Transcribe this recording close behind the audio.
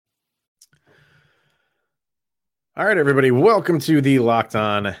All right, everybody, welcome to the Locked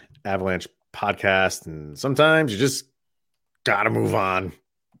On Avalanche podcast. And sometimes you just got to move on.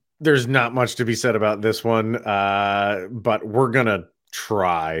 There's not much to be said about this one, but we're going to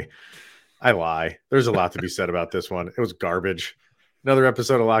try. I lie. There's a lot to be said about this one. It was garbage. Another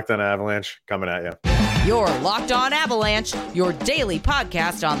episode of Locked On Avalanche coming at you. You're Locked On Avalanche, your daily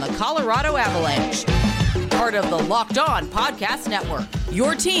podcast on the Colorado Avalanche. Part of the Locked On Podcast Network,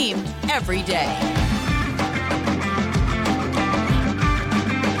 your team every day.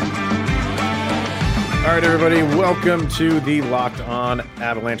 All right, everybody, welcome to the Locked On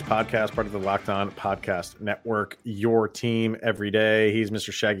Avalanche podcast, part of the Locked On Podcast Network, your team every day. He's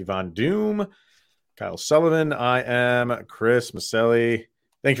Mr. Shaggy Von Doom, Kyle Sullivan. I am Chris Maselli.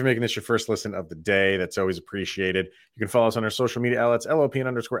 Thanks for making this your first listen of the day. That's always appreciated. You can follow us on our social media outlets,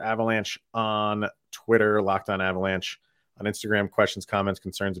 LOPN_Avalanche on Twitter, Locked On Avalanche on Instagram, questions, comments,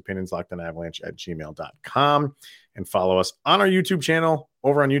 concerns, opinions, lockedonavalanche@gmail.com. And follow us on our YouTube channel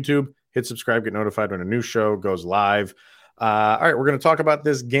over on YouTube. Hit subscribe, get notified when a new show goes live. All right, we're going to talk about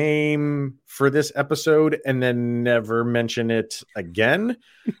this game for this episode and then never mention it again.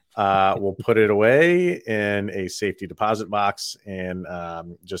 We'll put it away in a safety deposit box and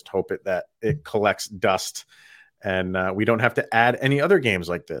just hope that it collects dust and we don't have to add any other games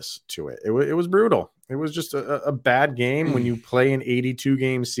like this to it. It was brutal. It was just a bad game. When you play an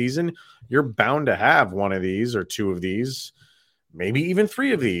 82-game season, you're bound to have one of these or two of these. Maybe even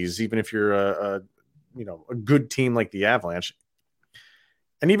three of these, even if you're a good team like the Avalanche.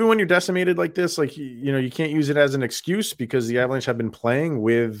 And even when you're decimated like this, you can't use it as an excuse because the Avalanche have been playing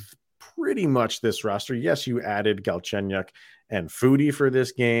with pretty much this roster. Yes, you added Galchenyuk and Foudy for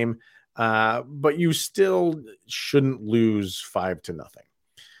this game, but you still shouldn't lose 5-0.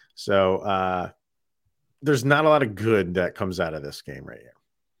 So there's not a lot of good that comes out of this game right here.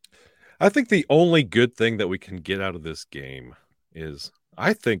 I think the only good thing that we can get out of this game is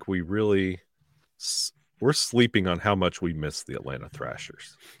I think we're sleeping on how much we miss the Atlanta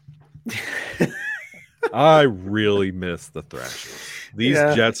Thrashers. I really miss the Thrashers. These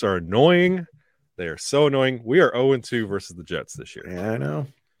Jets are annoying. They are so annoying. We are 0-2 versus the Jets this year. Yeah, I know.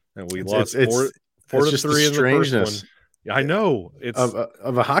 And we lost 4-3 in the first one. Yeah, I know. It's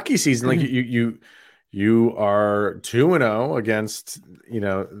of a hockey season. Like you are 2-0 against,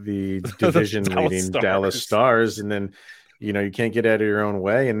 the division leading Dallas Stars. And then, you can't get out of your own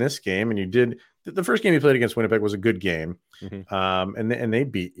way in this game. And you did. The first game you played against Winnipeg was a good game. Mm-hmm. And they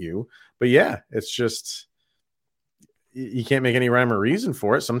beat you. But yeah, it's just, you can't make any rhyme or reason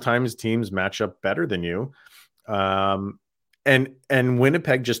for it. Sometimes teams match up better than you. And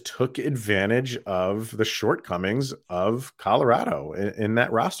Winnipeg just took advantage of the shortcomings of Colorado in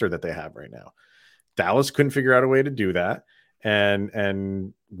that roster that they have right now. Dallas couldn't figure out a way to do that.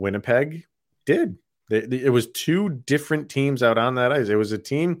 And Winnipeg did. It was two different teams out on that ice. It was a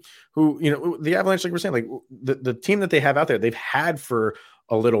team who, the Avalanche, like we're saying, like the team that they have out there, they've had for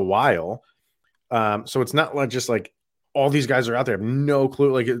a little while. So it's not like just like all these guys are out there, have no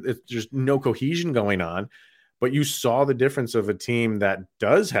clue. Like it's just no cohesion going on. But you saw the difference of a team that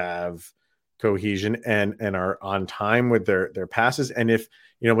does have cohesion and are on time with their passes. And if,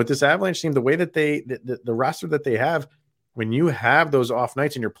 with this Avalanche team, the way that the roster that they have, when you have those off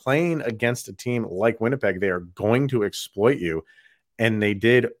nights and you're playing against a team like Winnipeg, they are going to exploit you. And they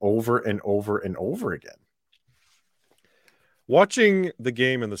did over and over and over again. Watching the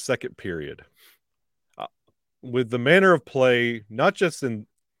game in the second period, with the manner of play, not just in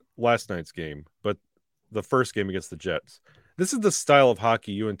last night's game, but the first game against the Jets, this is the style of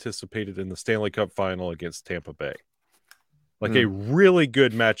hockey you anticipated in the Stanley Cup final against Tampa Bay. Like a really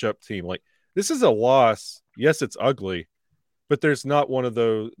good matchup team. Like, this is a loss. Yes, it's ugly. But there's not one of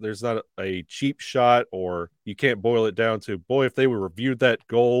those, there's not a cheap shot, or you can't boil it down to, boy, if they would reviewed that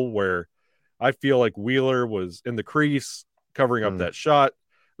goal where I feel like Wheeler was in the crease covering up that shot.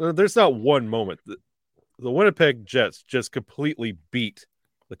 There's not one moment. The Winnipeg Jets just completely beat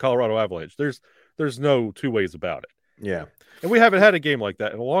the Colorado Avalanche. There's no two ways about it. Yeah. And we haven't had a game like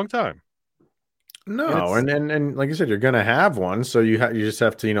that in a long time. No, and like you said, you're going to have one. So you just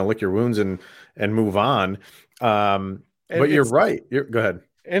have to, lick your wounds and move on. But you're right. Go ahead.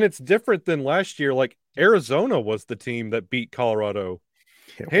 And it's different than last year. Like Arizona was the team that beat Colorado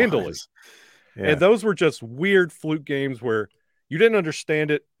handily. Yeah. And those were just weird fluke games where you didn't understand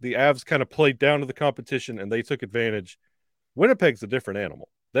it. The Avs kind of played down to the competition and they took advantage. Winnipeg's a different animal.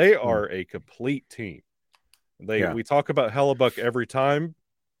 They are a complete team. We talk about Hellebuck every time.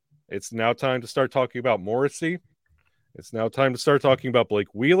 It's now time to start talking about Morrissey. It's now time to start talking about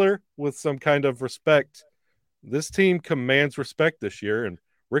Blake Wheeler with some kind of respect. This team commands respect this year, and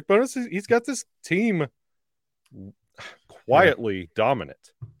Rick Bowness, he's got this team quietly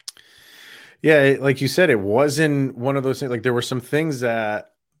dominant. Yeah, like you said, it wasn't one of those things. Like there were some things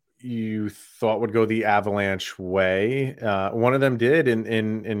that you thought would go the Avalanche way. One of them did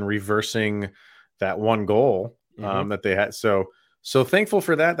in reversing that one goal that they had. So thankful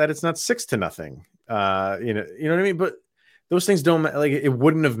for that it's not 6-0. You know what I mean? But those things don't like it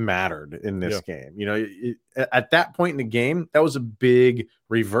wouldn't have mattered in this game. You know, at that point in the game, that was a big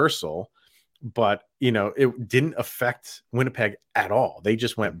reversal. But, you know, it didn't affect Winnipeg at all. They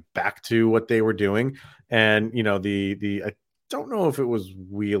just went back to what they were doing. And, you know, I don't know if it was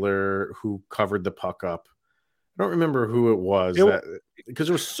Wheeler who covered the puck up. I don't remember who it was because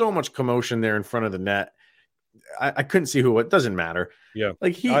there was so much commotion there in front of the net. I couldn't see who. It doesn't matter. Yeah.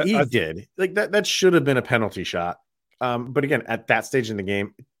 Like he did. Like that should have been a penalty shot. But again, at that stage in the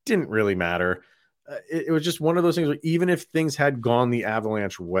game, it didn't really matter. It was just one of those things where even if things had gone the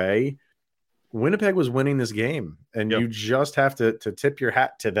Avalanche way, Winnipeg was winning this game, and you just have to tip your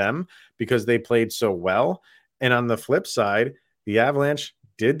hat to them because they played so well. And on the flip side, the Avalanche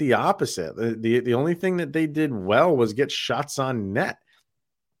did the opposite. The only thing that they did well was get shots on net.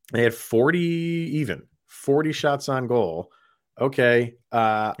 They had 40 shots on goal. Okay,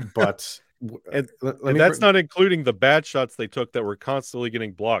 but and that's not including the bad shots they took that were constantly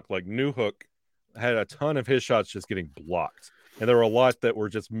getting blocked. Like Newhook had a ton of his shots just getting blocked. And there were a lot that were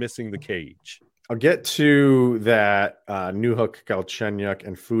just missing the cage. I'll get to that Newhook, Galchenyuk,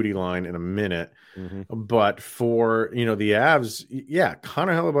 and Foodie line in a minute. But for, you know, the Avs,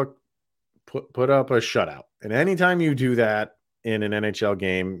 Connor Hellebuyck put up a shutout. And anytime you do that in an NHL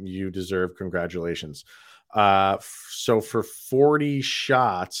game, you deserve congratulations. So for 40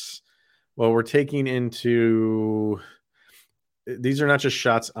 shots, well, we're taking into – these are not just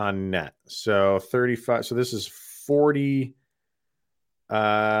shots on net. So 35 – so this is 40 –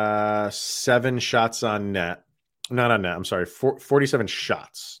 7 shots on net, not on net. I'm sorry. 47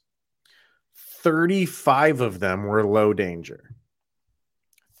 shots. 35 of them were low danger.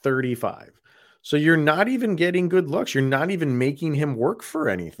 35. So you're not even getting good looks. You're not even making him work for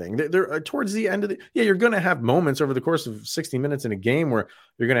anything. They're towards the end of you're going to have moments over the course of 60 minutes in a game where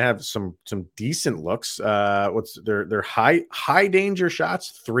you're going to have some decent looks. What's their high danger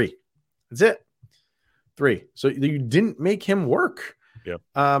shots? 3. That's it. 3. So you didn't make him work. Yeah.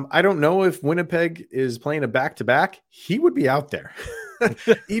 I don't know if Winnipeg is playing a back-to-back. He would be out there,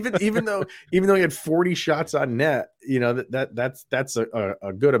 even though he had 40 shots on net. You know that's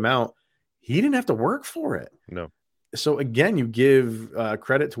a good amount. He didn't have to work for it. No. So again, you give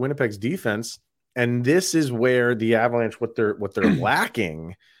credit to Winnipeg's defense, and this is where the Avalanche, what they're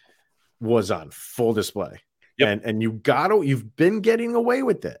lacking, was on full display. Yep. And you've been getting away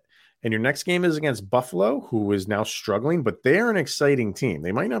with it. And your next game is against Buffalo, who is now struggling, but they're an exciting team.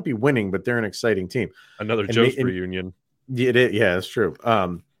 They might not be winning, but they're an exciting team. Another Jost reunion. Yeah, that's true.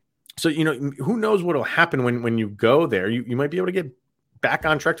 So, you know, who knows what will happen when you go there. You might be able to get back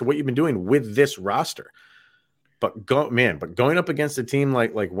on track to what you've been doing with this roster. But going up against a team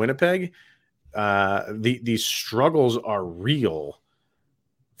like Winnipeg, these struggles are real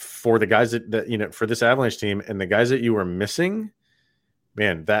for the guys that you know, for this Avalanche team, and the guys that you were missing.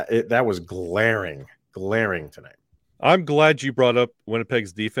 Man, that was glaring tonight. I'm glad you brought up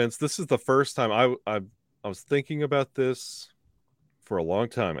Winnipeg's defense. This is the first time I was thinking about this for a long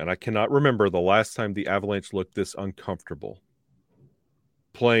time, and I cannot remember the last time the Avalanche looked this uncomfortable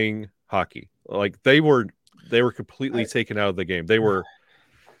playing hockey. Like they were completely taken out of the game. They were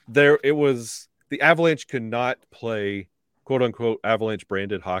there. It was the Avalanche could not play quote unquote Avalanche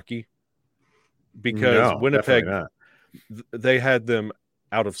branded hockey because Winnipeg, they had them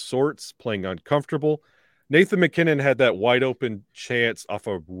out of sorts, playing uncomfortable. Nathan McKinnon had that wide open chance off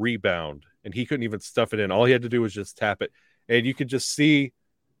a rebound, and he couldn't even stuff it in. All he had to do was just tap it. And you could just see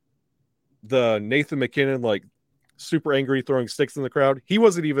the Nathan McKinnon, like, super angry, throwing sticks in the crowd. He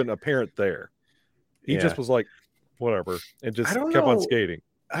wasn't even apparent there. He just was like, whatever, and just kept on skating.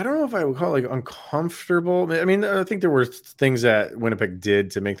 I don't know if I would call it like uncomfortable. I mean, I think there were things that Winnipeg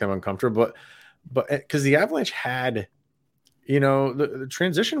did to make them uncomfortable, but because the Avalanche had, you know, the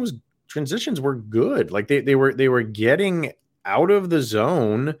transitions were good. Like they were getting out of the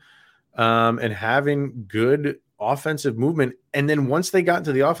zone and having good offensive movement. And then once they got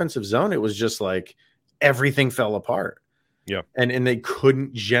into the offensive zone, it was just like everything fell apart. Yeah. And they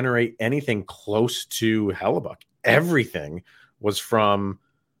couldn't generate anything close to Hellebuyck. Everything was from,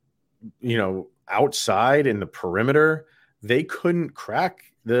 you know, outside in the perimeter. They couldn't crack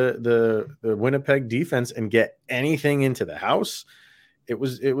the Winnipeg defense and get anything into the house. It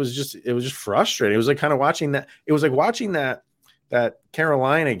was just frustrating. It was like kind of watching that. It was like watching that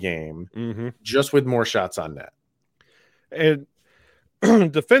Carolina game just with more shots on net. And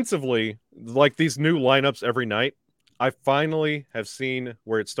defensively, like these new lineups every night, I finally have seen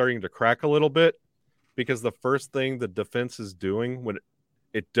where it's starting to crack a little bit, because the first thing the defense is doing when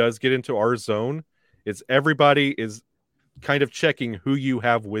it does get into our zone is everybody is kind of checking who you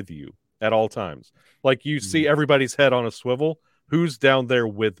have with you at all times. Like you see everybody's head on a swivel. Who's down there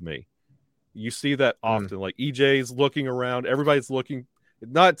with me? You see that often. Like EJ's looking around. Everybody's looking,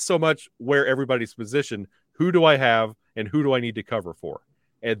 not so much where everybody's positioned. Who do I have and who do I need to cover for?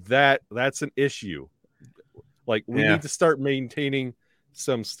 And that's an issue. Like we need to start maintaining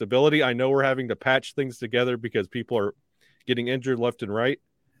some stability. I know we're having to patch things together because people are getting injured left and right,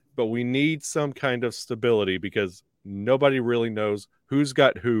 but we need some kind of stability because nobody really knows who's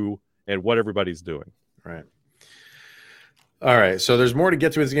got who and what everybody's doing. Right. All right. So there's more to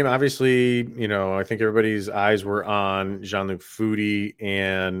get to this game. Obviously, I think everybody's eyes were on Jean-Luc Foudy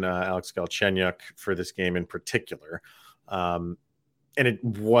and Alex Galchenyuk for this game in particular. And it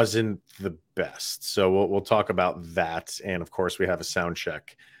wasn't the best. So we'll talk about that. And of course, we have a sound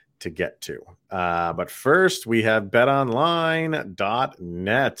check to get to. But first, we have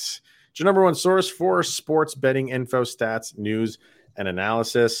betonline.net. It's your number one source for sports betting info, stats, news, and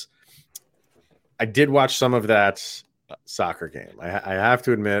analysis. I did watch some of that soccer game. I have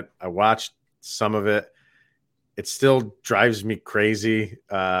to admit, I watched some of it. It still drives me crazy.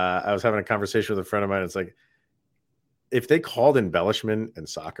 I was having a conversation with a friend of mine. It's like, if they called embellishment in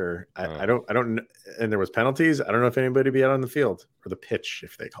soccer, I don't, and there was penalties, I don't know if anybody would be out on the field, or the pitch,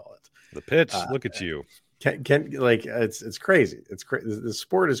 if they call it. The pitch, look at you. It's crazy. It's crazy. The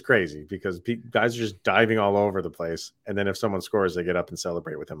sport is crazy because guys are just diving all over the place. And then if someone scores, they get up and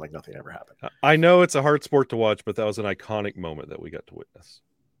celebrate with them like nothing ever happened. I know it's a hard sport to watch, but that was an iconic moment that we got to witness.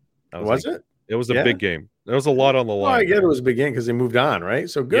 Was it? It was a big game. There was a lot on the line. I get it was a big game because they moved on, right?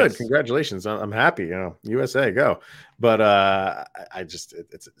 So good. Yes. Congratulations. I'm happy. USA, go. But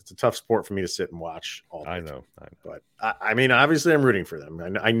it's a tough sport for me to sit and watch all day. I know. But I mean, obviously, I'm rooting for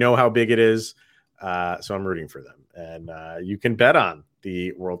them. I know how big it is, so I'm rooting for them. And you can bet on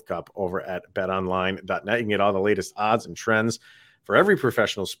the World Cup over at betonline.net. You can get all the latest odds and trends for every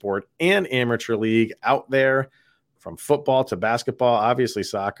professional sport and amateur league out there. From football to basketball, obviously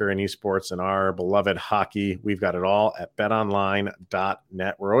soccer and esports, and our beloved hockey. We've got it all at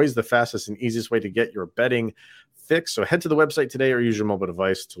betonline.net. We're always the fastest and easiest way to get your betting fix. So head to the website today or use your mobile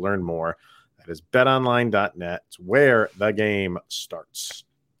device to learn more. That is betonline.net. It's where the game starts.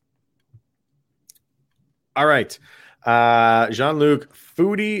 All right. Jean-Luc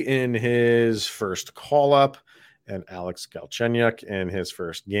Foudy in his first call-up and Alex Galchenyuk in his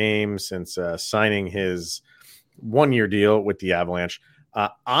first game since signing his one-year deal with the Avalanche,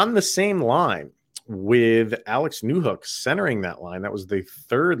 on the same line with Alex Newhook centering that line. That was the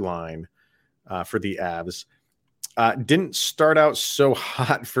third line for the Avs. Didn't start out so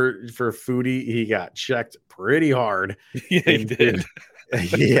hot for Foudy. He got checked pretty hard. Yeah, he did.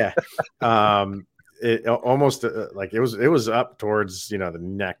 Yeah. It almost like it was up towards the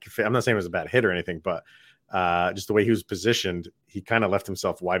neck. I'm not saying it was a bad hit or anything, but just the way he was positioned, he kind of left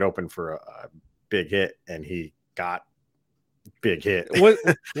himself wide open for a big hit, and he got big hit. What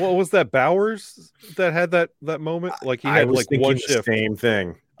was that, Bowers that had that moment? Like he had like one shift. Same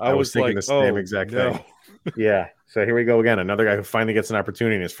thing. I was thinking the same exact thing. Yeah. So here we go again. Another guy who finally gets an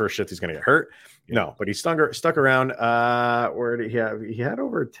opportunity in his first shift. He's going to get hurt. Yeah. No, but he stuck around. Where did he have? He had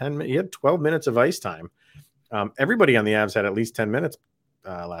over 10 minutes. He had 12 minutes of ice time. Everybody on the Avs had at least 10 minutes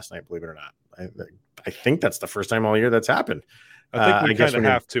last night, believe it or not. I think that's the first time all year that's happened. I think we kind of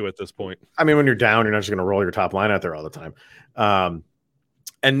have to at this point. I mean, when you're down, you're not just going to roll your top line out there all the time.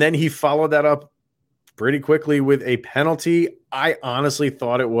 And then he followed that up pretty quickly with a penalty. I honestly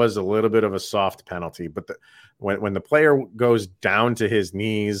thought it was a little bit of a soft penalty, but when the player goes down to his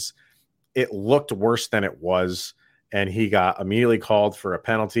knees, it looked worse than it was, and he got immediately called for a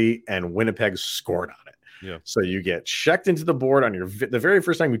penalty, and Winnipeg scored on it. Yeah. So you get checked into the board on the very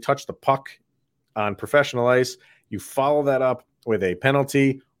first time you touch the puck on professional ice. You follow that up with a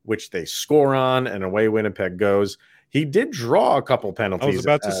penalty, which they score on, and away Winnipeg goes. He did draw a couple penalties. I was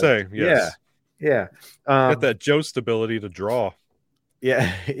about to say, yes. Yeah. Got that Joe stability to draw.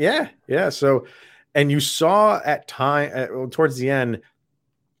 Yeah. So, and you saw at towards the end,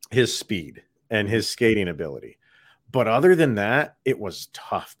 his speed and his skating ability. But other than that, it was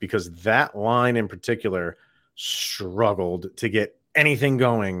tough because that line in particular struggled to get anything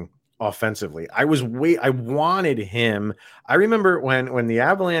going offensively. I wanted him. I remember when the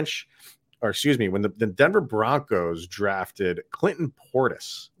Avalanche, when the Denver Broncos drafted Clinton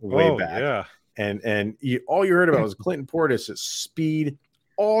Portis way back. Yeah. And all you heard about was Clinton Portis' speed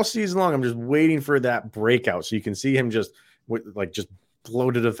all season long, I'm just waiting for that breakout so you can see him just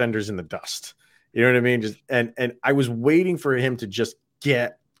blow the defenders in the dust. You know what I mean? Just and I was waiting for him to just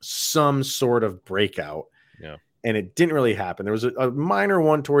get some sort of breakout. Yeah. And it didn't really happen. There was a minor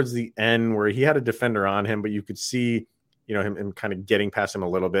one towards the end where he had a defender on him, but you could see, you know, him kind of getting past him a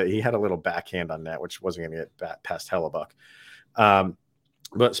little bit. He had a little backhand on that, which wasn't going to get past Hellebuck.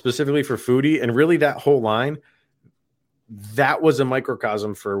 But specifically for Foodie and really that whole line, that was a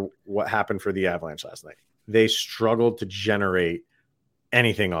microcosm for what happened for the Avalanche last night. They struggled to generate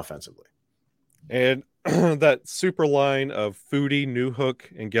anything offensively. And that super line of Foodie, Newhook,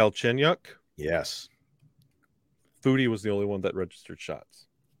 and Galchenyuk. Yes. Foodie was the only one that registered shots.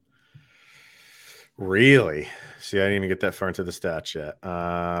 Really? See, I didn't even get that far into the stats yet.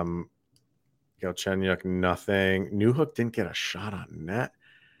 Galchenyuk, nothing. Newhook didn't get a shot on net.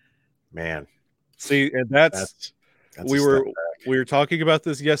 Man. See, and that's we were talking about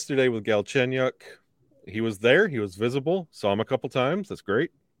this yesterday with Galchenyuk. He was there. He was visible. Saw him a couple times. That's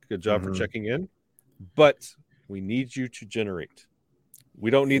great. Good job for checking in. But we need you to generate.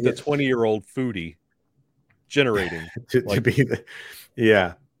 We don't need the 20-year-old Foodie generating to be the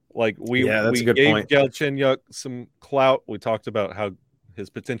like we that's a good gave point. Galchenyuk some clout. We talked about how his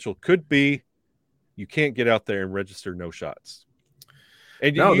potential could be. You can't get out there and register no shots.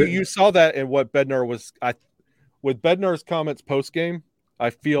 And you saw that in what Bednar was with Bednar's comments post game.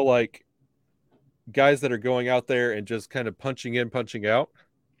 I feel like guys that are going out there and just kind of punching in, punching out.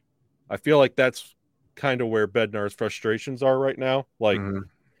 I feel like that's kind of where Bednar's frustrations are right now. Like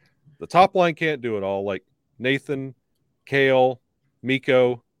the top line can't do it all. Like Nathan, Kale,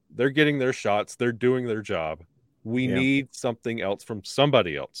 Mikko, they're getting their shots. They're doing their job. We need something else from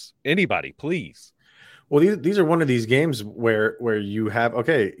somebody else. Anybody, please. Well, these are one of these games where you have,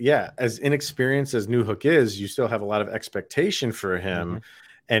 as inexperienced as Newhook is, you still have a lot of expectation for him.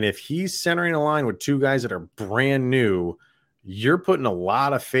 And if he's centering a line with two guys that are brand new, you're putting a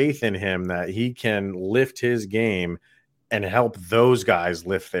lot of faith in him that he can lift his game and help those guys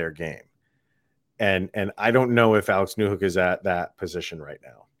lift their game. And I don't know if Alex Newhook is at that position right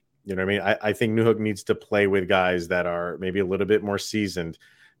now. You know what I mean? I think Newhook needs to play with guys that are maybe a little bit more seasoned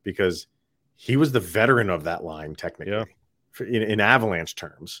because he was the veteran of that line technically in Avalanche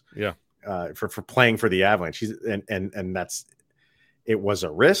terms. Yeah. For playing for the Avalanche. And it was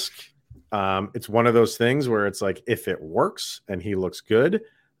a risk. It's one of those things where it's like, if it works and he looks good,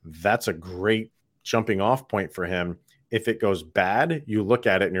 that's a great jumping off point for him. If it goes bad, you look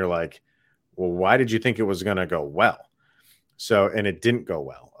at it and you're like, well, why did you think it was going to go well? So, and it didn't go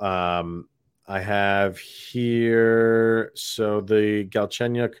well. I have here, so the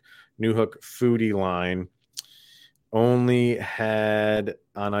Galchenyuk, Newhook, Foodie line only had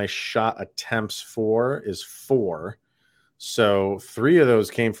on ice shot attempts 4. So 3 of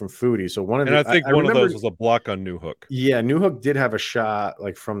those came from Foodie. So one of I think one of those was a block on Newhook. Yeah, Newhook did have a shot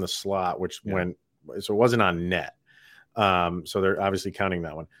like from the slot, which went, so it wasn't on net. So they're obviously counting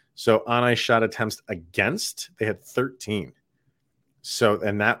that one. So on ice shot attempts against, they had 13. So,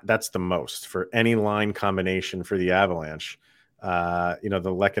 and that's the most for any line combination for the Avalanche. The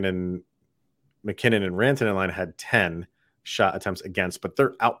McKinnon and Rantanen line had 10 shot attempts against, but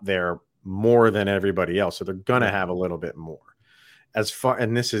they're out there more than everybody else. So they're going to have a little bit more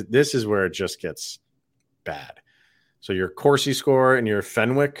and this is where it just gets bad. So your Corsi score and your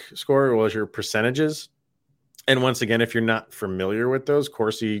Fenwick score was your percentages. And once again, if you're not familiar with those,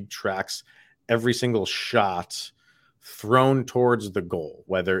 Corsi tracks every single shot thrown towards the goal,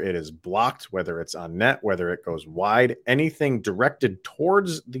 whether it is blocked, whether it's on net, whether it goes wide, anything directed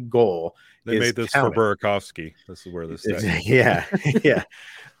towards the goal. They made this counted. For Burakovsky. This is where this is. Yeah.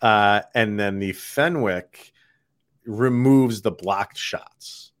 And then the Fenwick removes the blocked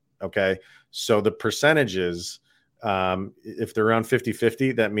shots. Okay. So the percentages, if they're around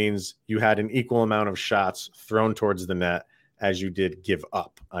 50-50, that means you had an equal amount of shots thrown towards the net as you did give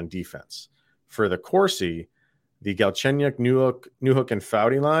up on defense. For the Corsi, the Galchenyuk, Newhook, and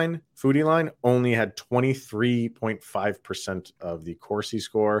Foodie line only had 23.5% of the Corsi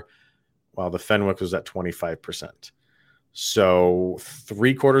score, while the Fenwick was at 25%. So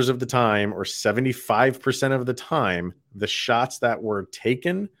 3/4 of the time, or 75% of the time, the shots that were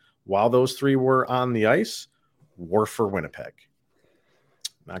taken while those 3 were on the ice were for Winnipeg.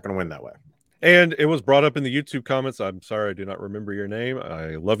 Not going to win that way. And it was brought up in the YouTube comments. I'm sorry, I do not remember your name.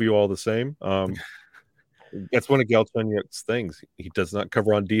 I love you all the same. That's one of Galchenyuk's things. He does not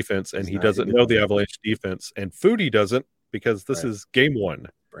cover on defense, and he doesn't know the Avalanche defense. And Foodie doesn't, because this is game 1.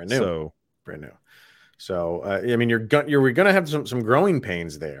 Brand new. So, we're going to have some growing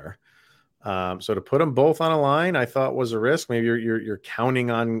pains there. So to put them both on a line, I thought was a risk. Maybe you're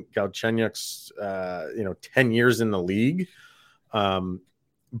counting on Galchenyuk's 10 years in the league.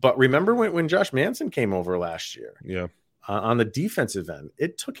 But remember when Josh Manson came over last year? Yeah. On the defensive end,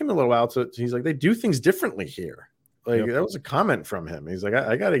 it took him a little while he's like, they do things differently here. Like that was a comment from him. He's like,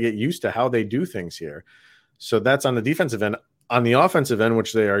 I got to get used to how they do things here. So that's on the defensive end. On the offensive end,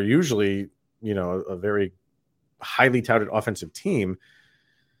 which they are usually, a very highly touted offensive team.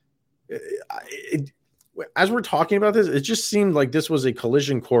 As we're talking about this, it just seemed like this was a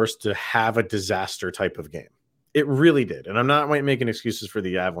collision course to have a disaster type of game. It really did. And I'm not making excuses for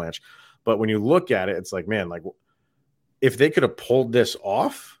the Avalanche, but when you look at it, it's like, man, like if they could have pulled this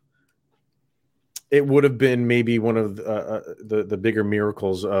off, it would have been maybe one of the bigger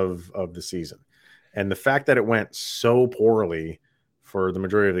miracles of the season. And the fact that it went so poorly for the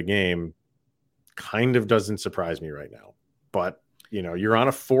majority of the game kind of doesn't surprise me right now. But you're on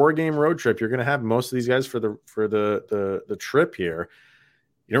a 4-game road trip. You're going to have most of these guys for the trip here.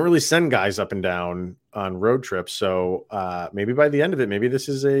 You don't really send guys up and down on road trips. So maybe by the end of it, maybe this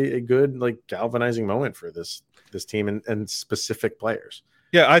is a good like galvanizing moment for this team and specific players.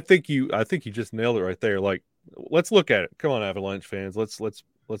 Yeah, I think you just nailed it right there. Like, let's look at it. Come on, Avalanche fans. Let's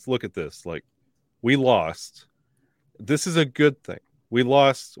look at this. Like, we lost. This is a good thing. We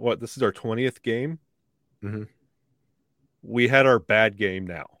lost this is our 20th game. Mm-hmm. We had our bad game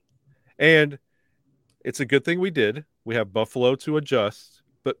now. And it's a good thing we did. We have Buffalo to adjust.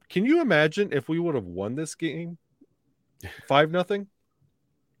 But can you imagine if we would have won this game 5-0?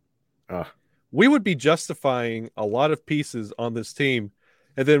 We would be justifying a lot of pieces on this team.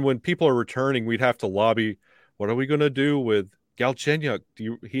 And then when people are returning, we'd have to lobby, what are we going to do with Galchenyuk?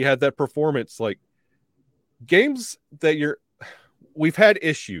 He had that performance. Like, games that we've had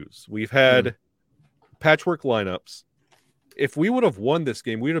issues. We've had patchwork lineups. If we would have won this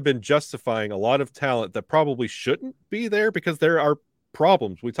game, we'd have been justifying a lot of talent that probably shouldn't be there because there are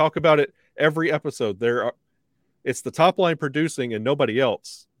problems. We talk about it every episode. It's the top line producing and nobody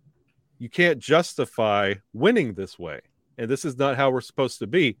else. You can't justify winning this way. And this is not how we're supposed to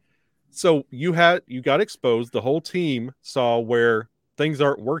be. So you got exposed. The whole team saw where things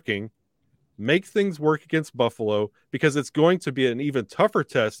aren't working. Make things work against Buffalo because it's going to be an even tougher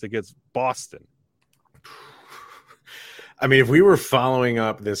test against Boston. I mean, if we were following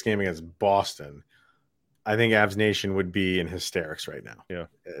up this game against Boston, I think Avs Nation would be in hysterics right now. Yeah,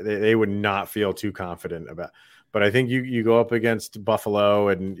 they would not feel too confident about. But I think you go up against Buffalo,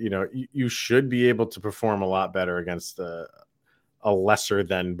 and you should be able to perform a lot better against a lesser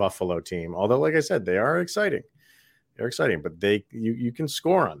than Buffalo team. Although, like I said, they are exciting. They're exciting, but you can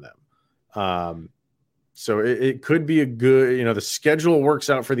score on them. So it could be a good. The schedule works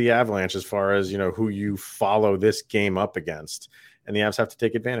out for the Avalanche as far as who you follow this game up against, and the Avs have to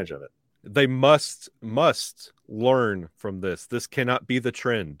take advantage of it. They must learn from this. This cannot be the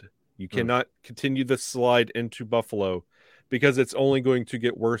trend. You cannot continue this slide into Buffalo because it's only going to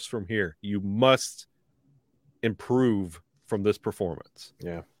get worse from here. You must improve from this performance.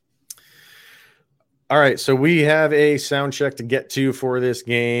 Yeah. All right. So we have a sound check to get to for this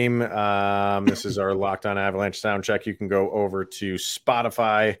game. This is our Locked On Avalanche sound check. You can go over to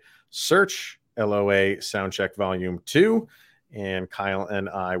Spotify, search LOA Soundcheck Volume 2, and Kyle and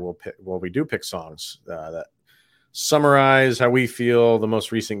I will pick, we do pick songs that summarize how we feel the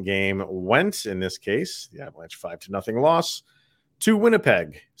most recent game went. In this case, the Avalanche 5-0 loss to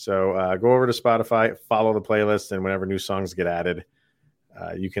Winnipeg. So go over to Spotify, follow the playlist, and whenever new songs get added,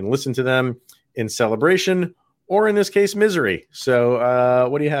 you can listen to them in celebration or, in this case, misery. So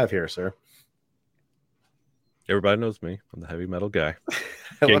what do you have here, sir? Everybody knows me. I'm the heavy metal guy.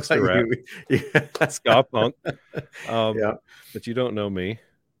 Gangster rap. Yeah. Ska punk. Yeah. But you don't know me.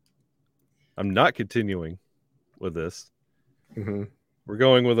 I'm not continuing with this. Mm-hmm. We're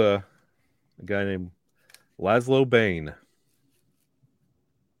going with a guy named Laszlo Bane.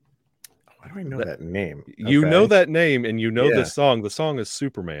 Why do I know that name? You know that name, and you know Yeah. this song. The song is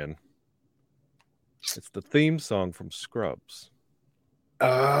Superman. It's the theme song from Scrubs.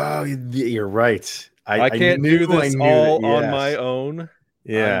 Oh, you're right. I can't do this all on my own.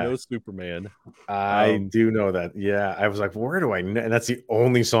 Yeah. I know Superman. I do know that. Yeah. I was like, where do I know? And that's the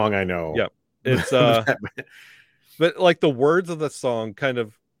only song I know. Yep. It's but like the words of the song kind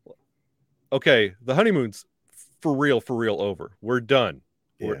of, okay, the honeymoon's for real over. We're done.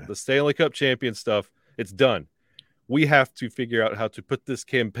 Yeah. The Stanley Cup champion stuff, it's done. We have to figure out how to put this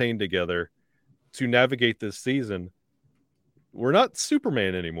campaign together to navigate this season. We're not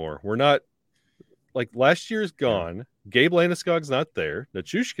Superman anymore. We're not, like, last year's gone. Yeah. Gabe Landeskog's not there.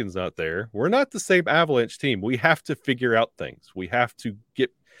 Nichushkin's not there. We're not the same Avalanche team. We have to figure out things. We have to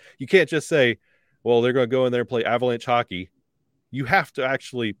get, You can't just say, well, they're going to go in there and play Avalanche hockey. You have to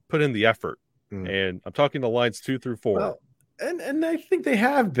actually put in the effort. And I'm talking to lines 2 through 4. Well, and I think they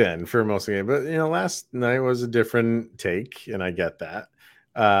have been for most of the game, but last night was a different take, and I get that.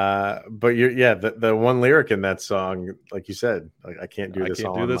 But the one lyric in that song, like you said, like I can't do this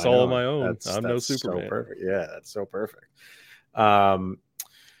all on my own. I'm no Superman. So perfect. Yeah, that's so perfect.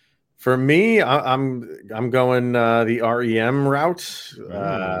 For me, I'm going the REM route.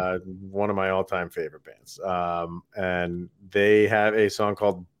 One of my all-time favorite bands. And they have a song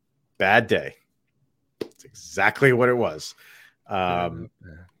called Bad Day. It's exactly what it was.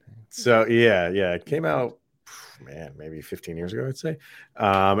 So it came out, maybe 15 years ago, I'd say.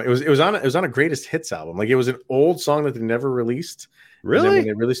 It was on a greatest hits album. Like, it was an old song that they never released. Really? And then when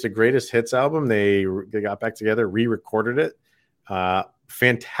they released a greatest hits album, they got back together, re-recorded it.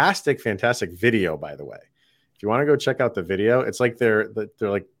 Fantastic video, by the way. If you want to go check out the video, it's like they're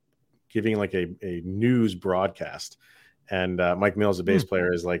like giving like a news broadcast. And Mike Mills, the bass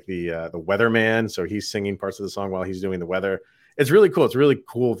player, is like the weatherman. So he's singing parts of the song while he's doing the weather. It's really cool. It's a really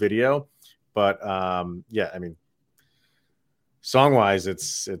cool video. But song wise,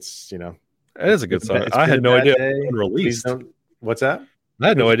 it's it is a good song. I had no idea it was unreleased. What's that? I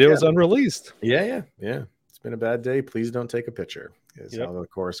had no idea it was unreleased. Yeah. It's been a bad day. Please don't take a picture. Is how the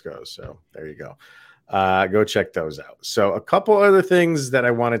chorus goes. So there you go. Go check those out. So a couple other things that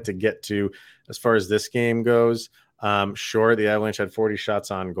I wanted to get to as far as this game goes. Sure, the Avalanche had 40 shots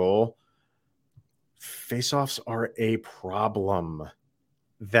on goal. Faceoffs are a problem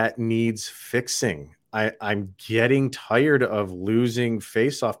that needs fixing. I'm getting tired of losing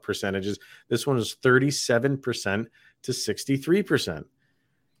faceoff percentages. This one is 37% to 63%.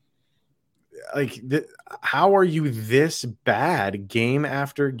 Like, how are you this bad game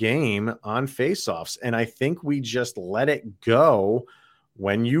after game on faceoffs? And I think we just let it go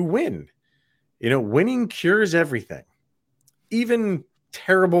when you win. Winning cures everything, even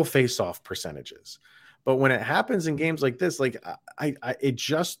terrible faceoff percentages. But when it happens in games like this, like I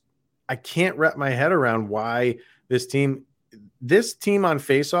can't wrap my head around why this team on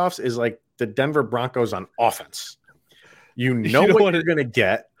faceoffs is like the Denver Broncos on offense. You know what you're going to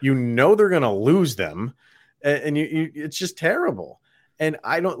get. They're going to lose them, and it's just terrible. And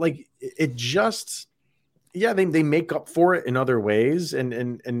I don't like it. Just they make up for it in other ways,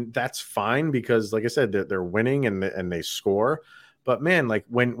 and that's fine because, like I said, they're winning and they score. But man, like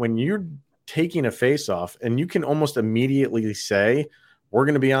when you're taking a face off and you can almost immediately say we're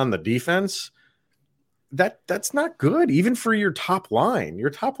going to be on the defense, that's not good, even for your top line. Your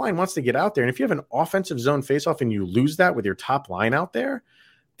top line wants to get out there, and if you have an offensive zone face-off and you lose that with your top line out there,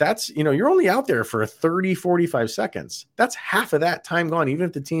 that's you're only out there for 30-45 seconds. That's half of that time gone, even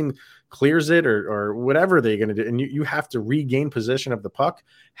if the team clears it or whatever they're going to do, and you have to regain possession of the puck.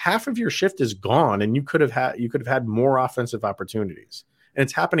 Half of your shift is gone, and you could have had more offensive opportunities. And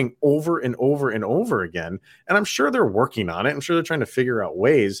it's happening over and over and over again. And I'm sure they're working on it. I'm sure they're trying to figure out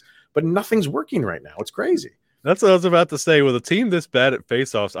ways, but nothing's working right now. It's crazy. That's what I was about to say. With a team this bad at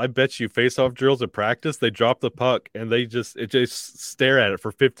faceoffs, I bet you faceoff drills at practice, they drop the puck and they just stare at it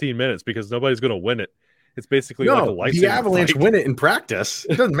for 15 minutes because nobody's going to win it. It's basically like a life. The Avalanche win it in practice.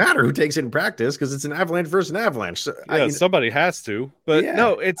 It doesn't matter who takes it in practice because it's an Avalanche versus an Avalanche. So, somebody has to. But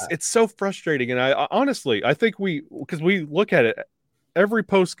it's so frustrating. And I honestly, I think because we look at it every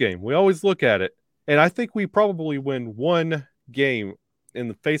post game, we always look at it, and I think we probably win one game in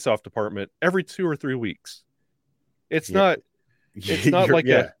the faceoff department every 2 or 3 weeks. It's not like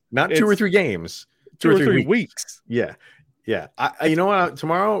not 2 or 3 games, 2 or 3 weeks. Yeah. You know what?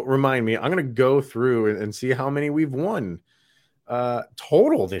 Tomorrow, remind me. I'm going to go through and see how many we've won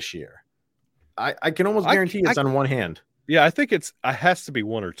total this year. I can almost guarantee it's on one hand. Yeah, I think it has to be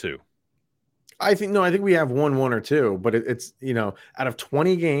 1 or 2. I think we have 1 or 2, but it's out of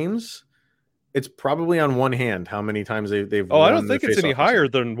 20 games, it's probably on one hand how many times they've. Oh, I don't think it's any higher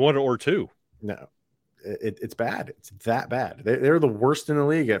than 1 or 2. No, it's bad. It's that bad. They're the worst in the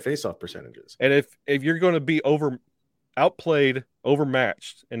league at faceoff percentages. And if you're going to be outplayed,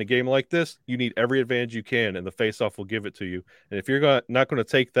 overmatched in a game like this, you need every advantage you can, and the faceoff will give it to you. And if you're not going to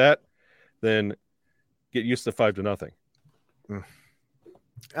take that, then get used to 5-0.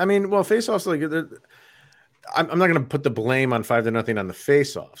 I mean, well, faceoffs, like, I'm not going to put the blame on 5-0 on the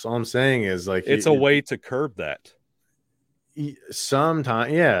faceoffs. All I'm saying is, like, it's a way to curb that.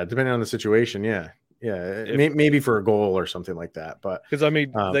 Sometimes, depending on the situation, maybe for a goal or something like that. But because I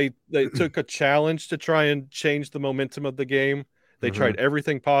mean, they took a challenge to try and change the momentum of the game. They tried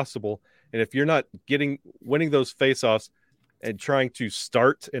everything possible, and if you're not winning those faceoffs and trying to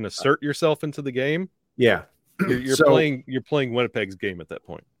start and assert yourself into the game, You're playing Winnipeg's game at that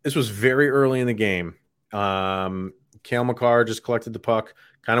point. This was very early in the game. Cale Makar just collected the puck,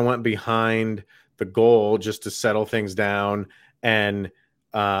 kind of went behind the goal just to settle things down, and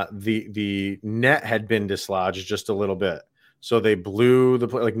the net had been dislodged just a little bit. So they blew the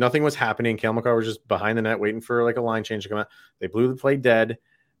play, like nothing was happening. Cale Makar was just behind the net waiting for like a line change to come out. They blew the play dead,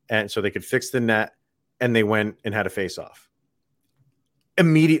 and so they could fix the net, and they went and had a face-off.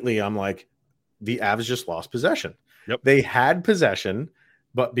 Immediately, I'm like, the Avs just lost possession. Yep. They had possession,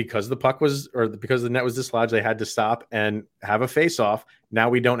 but because because the net was dislodged, they had to stop and have a face-off. Now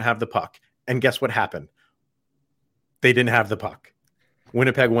we don't have the puck. And guess what happened? They didn't have the puck.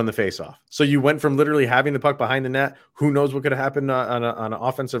 Winnipeg won the face-off. So you went from literally having the puck behind the net, who knows what could have happened on an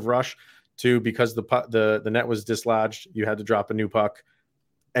offensive rush, to because the net was dislodged, you had to drop a new puck,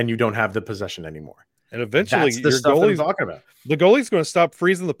 and you don't have the possession anymore. And eventually, your goalie's talking about. The goalie's going to stop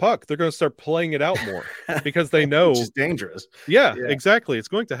freezing the puck. They're going to start playing it out more because they know it's dangerous. Yeah, exactly. It's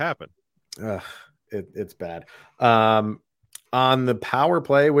going to happen. It's bad. On the power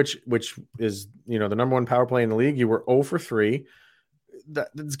play, which is the number one power play in the league, you were 0 for 3.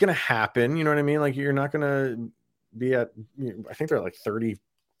 That's going to happen. You know what I mean? Like you're not going to be at. I think they're like 33%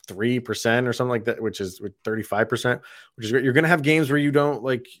 or something like that, which is 35%, which is great. You're going to have games where you don't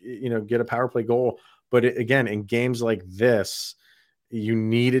get a power play goal. But again, in games like this, you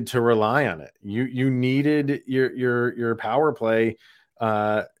needed to rely on it. You needed your power play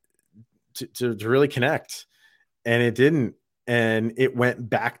to really connect, and it didn't. And it went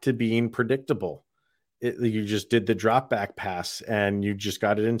back to being predictable. You just did the drop back pass, and you just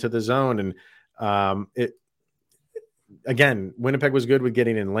got it into the zone. And again, Winnipeg was good with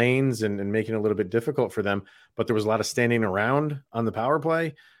getting in lanes and making it a little bit difficult for them. But there was a lot of standing around on the power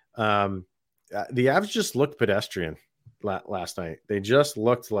play. The Avs just looked pedestrian last night. They just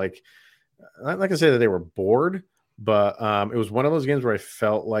looked like, I'm not gonna say that they were bored, but it was one of those games where I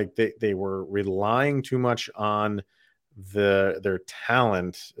felt like they were relying too much on their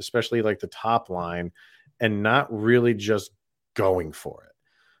talent, especially like the top line, and not really just going for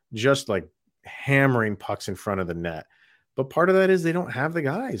it, just like hammering pucks in front of the net. But part of that is they don't have the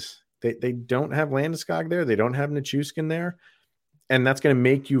guys. They don't have Landeskog there. They don't have Nichushkin there. And that's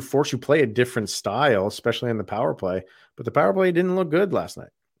going to force you play a different style, especially on the power play. But the power play didn't look good last night.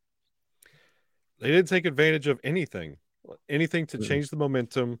 They didn't take advantage of anything to change the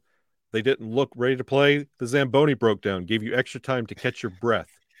momentum. They didn't look ready to play. The Zamboni broke down, gave you extra time to catch your breath.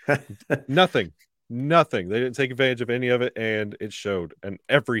 Nothing. They didn't take advantage of any of it, and it showed in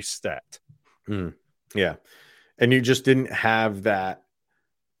every stat. Yeah. And you just didn't have that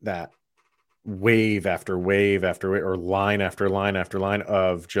wave after wave after wave, or line after line after line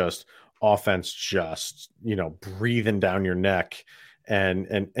of just offense, just breathing down your neck.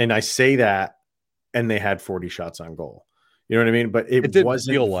 And I say that, and they had 40 shots on goal. You know what I mean? But it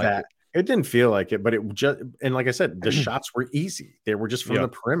wasn't feel like that. It didn't feel like it, but it just, and like I said, the shots were easy. They were just from the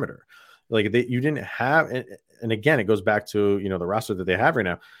perimeter. Like you didn't have, and again, it goes back to the roster that they have right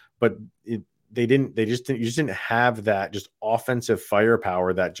now. But you just didn't have that just offensive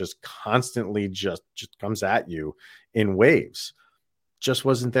firepower that just constantly just comes at you in waves. Just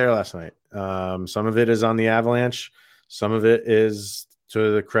wasn't there last night. Some of it is on the Avalanche. Some of it is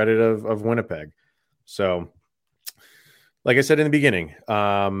to the credit of Winnipeg. So, like I said in the beginning,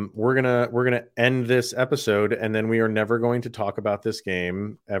 we're gonna end this episode, and then we are never going to talk about this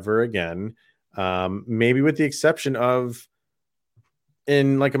game ever again. Maybe with the exception of,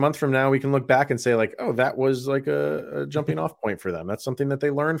 in like a month from now, we can look back and say like, oh, that was like a jumping off point for them. That's something that they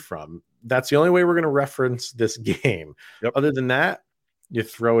learned from. That's the only way we're going to reference this game. Yep. Other than that, you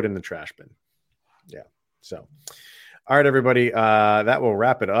throw it in the trash bin. Yeah. So, all right, everybody, that will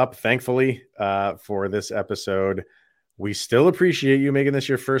wrap it up. Thankfully, for this episode, we still appreciate you making this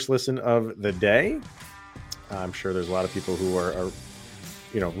your first listen of the day. I'm sure there's a lot of people who are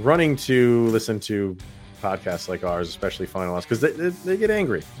running to listen to podcasts like ours, especially Final Loss, because they get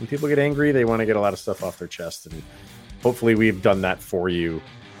angry. When people get angry, they want to get a lot of stuff off their chest, and hopefully we've done that for you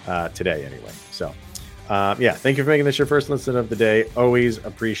today anyway. So thank you for making this your first listen of the day. Always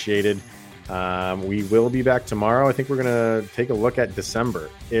appreciated. We will be back tomorrow. I think we're gonna take a look at December.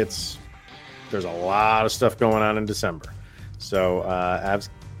 There's a lot of stuff going on in December, so Avs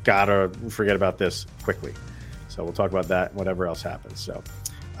gotta forget about this quickly. So we'll talk about that, whatever else happens. So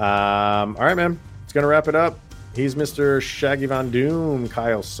all right, man. It's going to wrap it up. He's Mr. Shaggy Von Doom,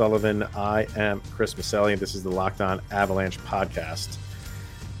 Kyle Sullivan. I am Chris Maselli, and this is the Locked On Avalanche podcast.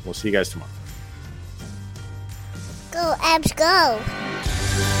 We'll see you guys tomorrow. Go, Avs, go.